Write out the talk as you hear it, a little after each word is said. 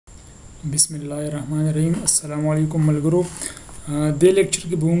बिस्मिल्लाहिर्रहमानिर्रहीम अस्सलाम वालेकुम मलगरो दे लेक्चर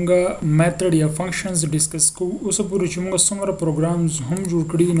के बुंगा मेथड या फंक्शंस डिस्कस को उस पूरे चुंगा समरा प्रोग्राम्स हम जुड़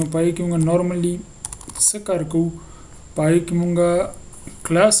कड़ी नो पाए कि नॉर्मली सकार को पाए कि मुंगा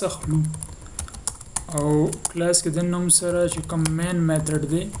क्लास अखलू और क्लास के दिन हम सरा चिकम मेन मेथड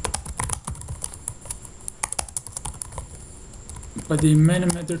दे पदी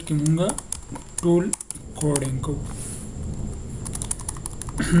मेन मेथड की मुंगा टूल कोडिंग को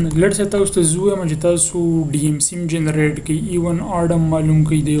लेट्स से ताऊ जुए में तासु डीएमसी जनरेट की इवन आर्डम मालूम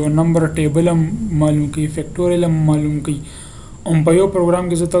की दे और नंबर टेबल मालूम की फैक्टोरियल मालूम की उन पयो प्रोग्राम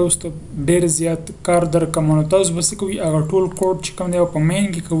के जता उस तो ढेर ज़्यादा कार दर कमानो तास बस कोई अगर टूल कोड चिकम दे पर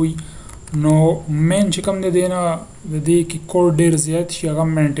मेन की कोई नो मेन चिकम दे देना दे की कोड ढेर ज़्यादा शिगा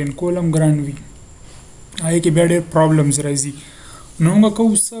मेंटेन कोलम ग्रानवी आए कि बेडे प्रॉब्लम्स राइजी नोंगा को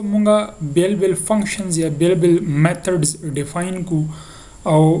उस मुंगा बेल फंक्शंस या बेल मेथड्स डिफाइन को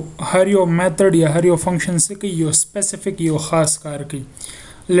और हर यो मेथड या हर यो फंक्शन से कि यो स्पेसिफिक यो ख़ास कार की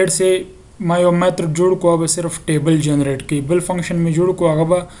लेट्स से मायो मेथड जोड़ को अब सिर्फ टेबल जनरेट की बल फंक्शन में जोड़ को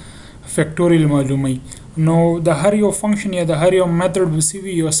अगबा फैक्टोरियल मालूम है नो द हर यो फंक्शन या द हर यो मेथड बसी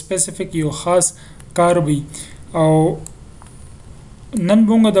भी यो स्पेसिफिक यो ख़ास कार भी और नन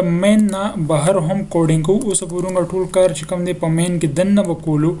बोंगा द मेन ना बाहर हम कोडिंग को उस पूरूंगा टूल कार चिकम दे पमेन के दन ना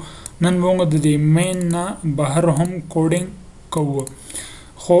बकोलो नन बोंगा दे मेन ना बाहर हम कोडिंग को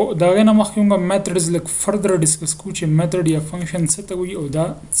हो दागे ना मखियोंगा मेथड्स लक फर्दर डिस्कस कुछ मेथड या फंक्शन से तवी ओदा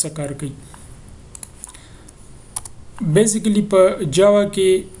सकार की बेसिकली पर जावा के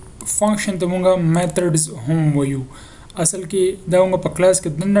फंक्शन तमुंगा मेथड्स हम वयू असल के दाऊंगा पर क्लास के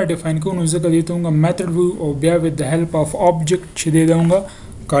दन्ना डिफाइन को उन जगह देता हूँगा मेथड व्यू और ब्या with the help of object छिदे दाऊंगा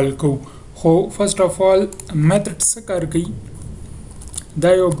कॉल को हो फर्स्ट ऑफ ऑल मेथड सकार की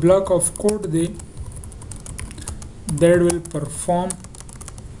दायो block of code they that will perform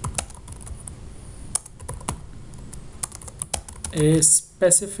a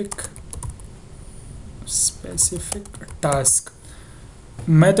specific task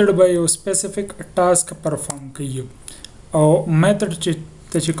method by a specific task perform करिए और method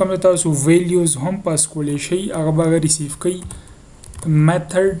चिकम देता सो values हम पास को ले शई अगबा अगर रिसीव कई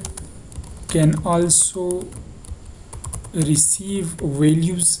method can also receive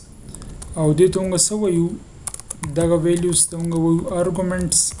values और देता हूँगा सब यू दागा वैल्यूज दूंगा वो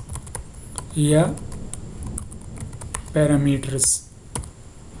आर्गुमेंट्स या पैरामीटर्स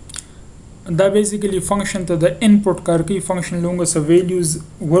दा बेसिकली फंक्शन तो द इनपुट करके फंक्शन लूँगा सब वैल्यूज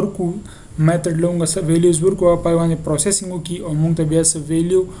वर्कू मेथड लूँगा सब वैल्यूज वर्कू आप आए प्रोसेसिंग की और मुंग तबिया सब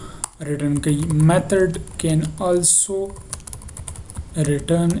वैल्यू रिटर्न की मेथड कैन आल्सो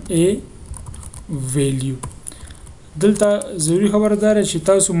रिटर्न ए वैल्यू दलता ज़रूरी खबरदार है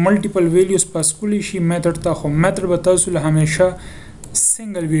तासु multiple values pass Quli she method ता खो मेथड बतासु हमेशा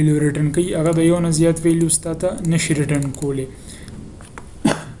सिंगल वैल्यू रिटर्न कई अगर दयो न ज़्यादा वैल्यूज ताता नशी रिटर्न कोले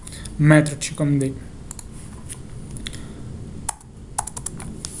मेथड चिकम दे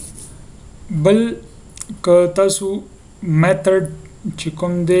बल क तासु मेथड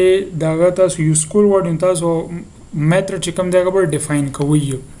चिकम दे दागा तासु यूज़फुल वर्ड तासु मेथड चिकम दे अगर डिफाइन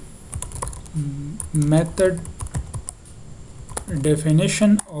कवई मेथड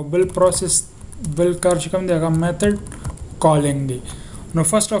definition और बिल प्रोसेस बिल कार चिकम देगा method calling they know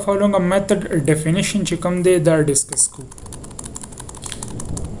first of all होगा मेथड डेफिनेशन चिकम दे दार डिस्कस को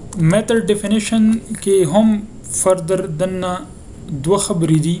मेथड डेफिनेशन के हम फर्दर दन्ना दो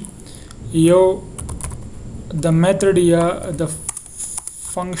खबरी दी यो द मेथड या द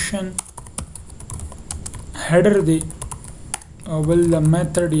फंक्शन हेडर दे और बिल द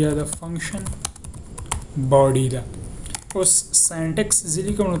मेथड या द फंक्शन बॉडी दा उस सिंटैक्स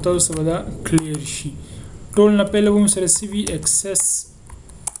जिली का मतलब सब बड़ा क्लियर शी टोल न पहले वो सर सीवी एक्सेस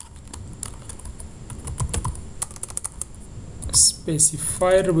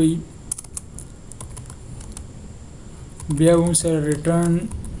स्पेसिफायर भी बिया वो सर रिटर्न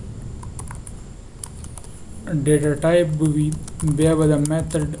डेटा टाइप भी बिया बड़ा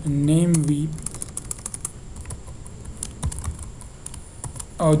मेथड नेम भी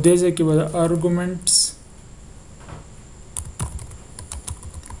और जैसे कि बड़ा आर्गुमेंट्स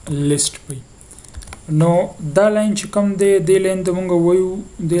लिस्ट पे नो द लाइन चिकम दे लाइन तबूंगा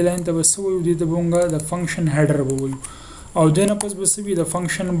वही दे लाइन तब बस वही दे तबूंगा द फंक्शन हेडर वही और देना पस बस भी द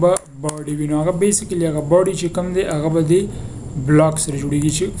फंक्शन बॉडी भी नो अगर बेसिकली अगर बॉडी चिकम दे अगर बदे ब्लॉक से जुड़ी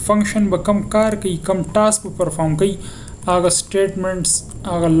गई फंक्शन ब कम कार कई कम टास्क परफॉर्म कई अगर स्टेटमेंट्स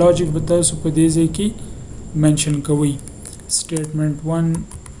अगर लॉजिक बता सो पे दे की मेंशन कवई स्टेटमेंट 1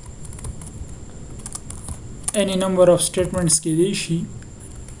 एनी नंबर ऑफ स्टेटमेंट्स के देशी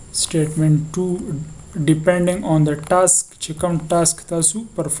स्टेटमेंट 2 depending on the task چې کوم task تاسو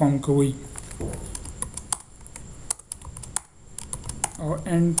perform کوئ او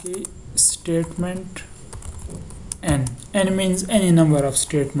end کې statement n means any number of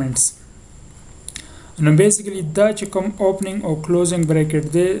statements. Now basically دا چې کوم opening or closing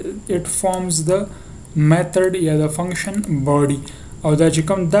bracket دی it forms the method یا the function body او دا چې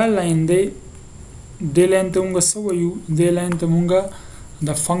کوم دا لاین دی دی لاین ته مونږ څه وایو دی لاین ته مونږ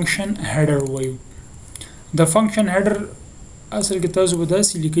the function header وایو the function header اصل کې تاسو به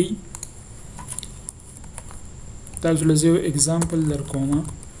داسې لیکئ تاسو له زه یو example در کومه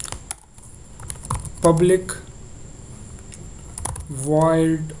public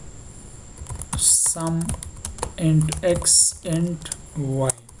void sum int x int y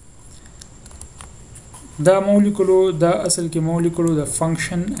دا مولیکولو دا اصل کې مولیکولو د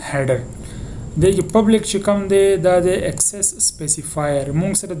فنکشن هیډر دی کې پبلک چې کوم دی دا د ایکسس سپیسیفایر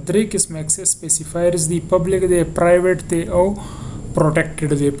مونږ سره درې قسم ایکسس سپیسیفایرز دی پبلک دی پرایویټ دی او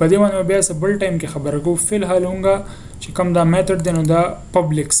پروټیکټډ دی په دې باندې بیا بل ټایم کې خبره کوو فلحال مونږ چې کوم دا میتھډ دی نو دا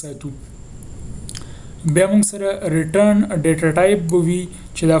پبلک ساتو بیا مونږ سره ریټرن ډیټا ټایپ به وي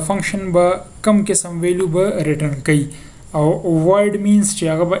چې دا فنکشن به کم قسم ویلو به ریټرن کوي او void means چې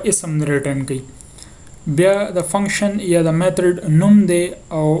هغه به اسم ریټرن کوي بیا د فنکشن یا د میتھډ نوم دی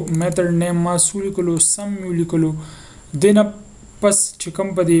او میتھډ نیم ما ولیکلو سم ولیکلو دینه پس چې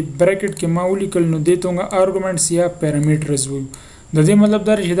کوم په دې بریکټ کې ما ولیکل نو دې ته موږ آرګومنټس یا پیرامیټرز وایو د دې مطلب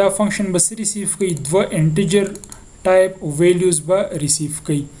دا چې دا فنکشن به ریسیو کوي دوه انټیجر ټایپ ویلیوز به ریسیو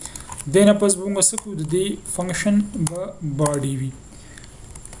کوي دینه پس به موږ څه کوو د دې فنکشن به باډي وي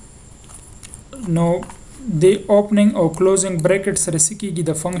نو د اوپننګ او کلوزنګ بریکټ سره څه کیږي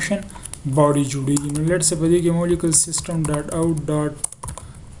د فنکشن باډي جوړیږي نو لیټس په دې کې مو لیکل system ډاټ آوټ ډاټ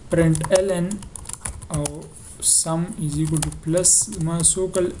println او sum is equal to plus ما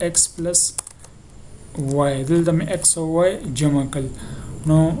سوکل x plus y دلته مې x او y جمع کړل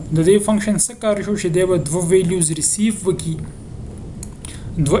نو د دې فنکشن څه کار شو چې دی به دوه ویلیوز ریسیو وکړي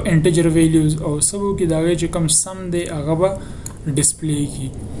دوه انټیجر ویلیوز او سبو کې دا چې کوم سم دی هغه به ډسپلی کی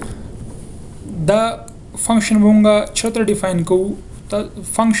دا فنکشن مونږه چتر ډیفاین کوو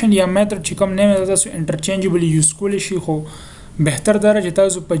فنکشن یا میتھډ چې کوم نیم تاسو انټرچینجبلی یوز کولی شي خو بهتر دا چې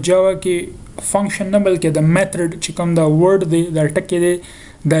تاسو په جاوا کې فنکشن نه بلکې د میتھډ چې کوم دا ورډ دی دا ټکی دی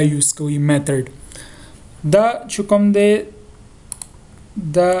دا یوز کوي میتھډ دا چې کوم دی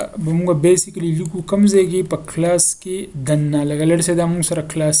دا به موږ بیسیکلی لیکو کوم ځای کې په کلاس کې دننه لکه لړ سه دا موږ سره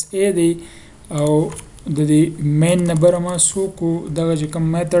کلاس A دی او د دې مین نمبر ما سو کو دغه چې کوم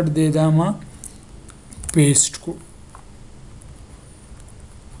میتھډ دی دا ما پیسټ کو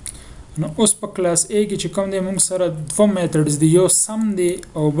نو اوس په کلاس A کې چې کوم دی موږ سره دوه میتھډز دی یو سم دی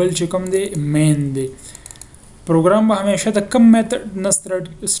او بل چې کوم دی مین دی پروګرام به همیشه د کم میتھډ نه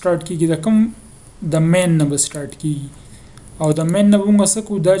سٹارټ کیږي د کم د مین نه به سٹارټ کیږي او د مین نه موږ څه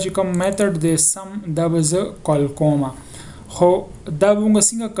کوو دا چې کوم میتھډ دی سم دا به زه کال کوم خو دا موږ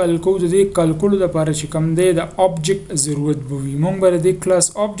څنګه کال کوو د دې کال کولو لپاره چې کوم دی د آبجیکټ ضرورت به وي موږ به د کلاس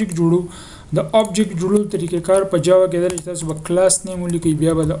آبجیکټ جوړو د آبجیکټ جوړولو طریقې کار په جاوا کې درته تاسو به کلاس نیم ولیکئ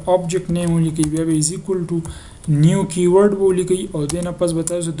بیا به د آبجیکټ نیم ولیکئ بیا به از ایکوال ټو نیو کیورډ ولیکئ او دینه پس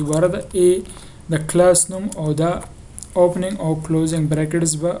به تاسو دوباره د A د کلاس نوم او دا اوپننګ او کلوزنګ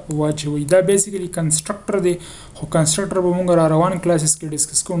بریکټس به واچوي دا بیسیکلی کنسټرکټر دی خو کنسټرکټر به موږ را روان کلاسز کې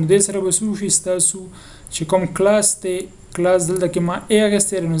ډیسکس کوو د سره به سو شي تاسو چې کوم کلاس ته کلاس دلته کې ما A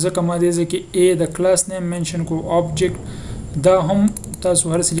اگستره نو ځکه ما دې ځکه A د کلاس نیم منشن کو آبجیکټ دا هم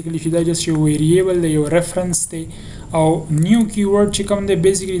تاسو هر څه لیکلی شي دا جست یو ویریبل دی یو ریفرنس دی او نیو کیورډ چې کوم دی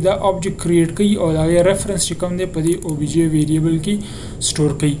بیسیکلی دا آبجیکټ کریټ کوي او دا ریفرنس چې کوم دی په دې او بي جی ویریبل کې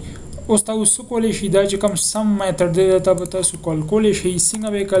سٹور کوي اوس تاسو کولی شي دا چې کوم سم میتھډ دی دا تاسو کال کولی شي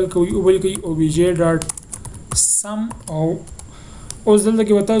څنګه به کال کوي او بل کوي او بي جی ډاټ سم او اوس دلته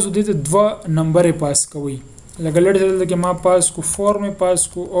کې تاسو دې دوه نمبر پاس کوي لکه لړ دلته کې ما پاس کو 4 می پاس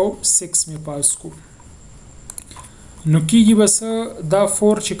کو او 6 می پاس کو نو کیږي بس دا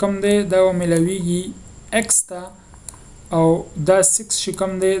 4 چې کوم دی دا ملويږي x ته او دا 6 چې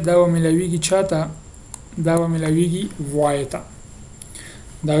کوم دی دا ملويږي چاته دا ملويږي y ته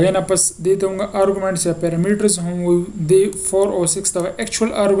دا غنه پس دې ته موږ آرګومنټس یا پیرامیټرز هم وو د 4 او 6 ته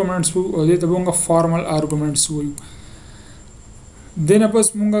اکچوال آرګومنټس وو او دې ته موږ فارمل آرګومنټس وو دنه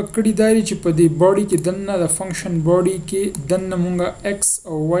پس مونږه کړي داري چې په دې باډي کې دنه د فنکشن باډي کې دنه مونږه x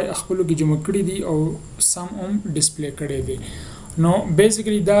او y خپل کې جمع کړي دي او سم هم ډسپلی کړي دي نو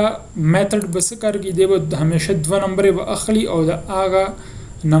بیسیکلی دا میتھډ بس کار کې دی به همیشه دوه نمبر به اخلي او دا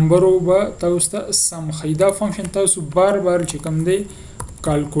هغه نمبرو به تاسو ته سم خیدا فنکشن تاسو بار بار چې کوم دی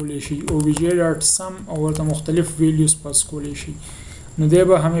کال کولی شي او بي جی ډاټ سم او ورته مختلف ویلیوز پاس کولی شي نو دی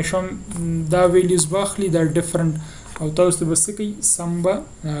به همیشه دا ویلیوز باخلی دا ډیفرنٹ او تاسو ته بس کوي سم به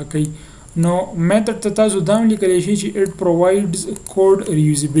کوي نو میتھډ ته تاسو دا لیکلی شي چې it provides code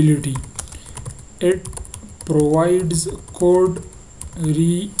reusability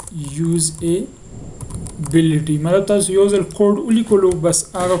مطلب تاسو یو ځل کوډ ولیکلو بس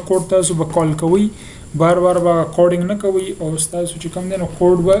هغه کوډ تاسو به کال کوئ بار بار به کوډینګ نه کوئ او تاسو چې کوم دی نو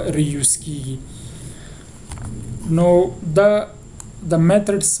کوډ به ریوز کیږي نو دا د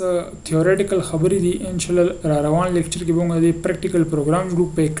میتھډز تھیوریټیکل خبرې دي ان شاء الله را روان لیکچر کې به موږ د پریکټیکل پروګرام ګروپ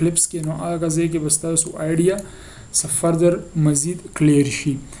په اکلیپس کې نو هغه ځای کې بس تاسو آیډیا فردر مزید کلیر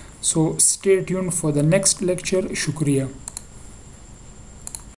شي سو stay tuned for the next lecture شکریہ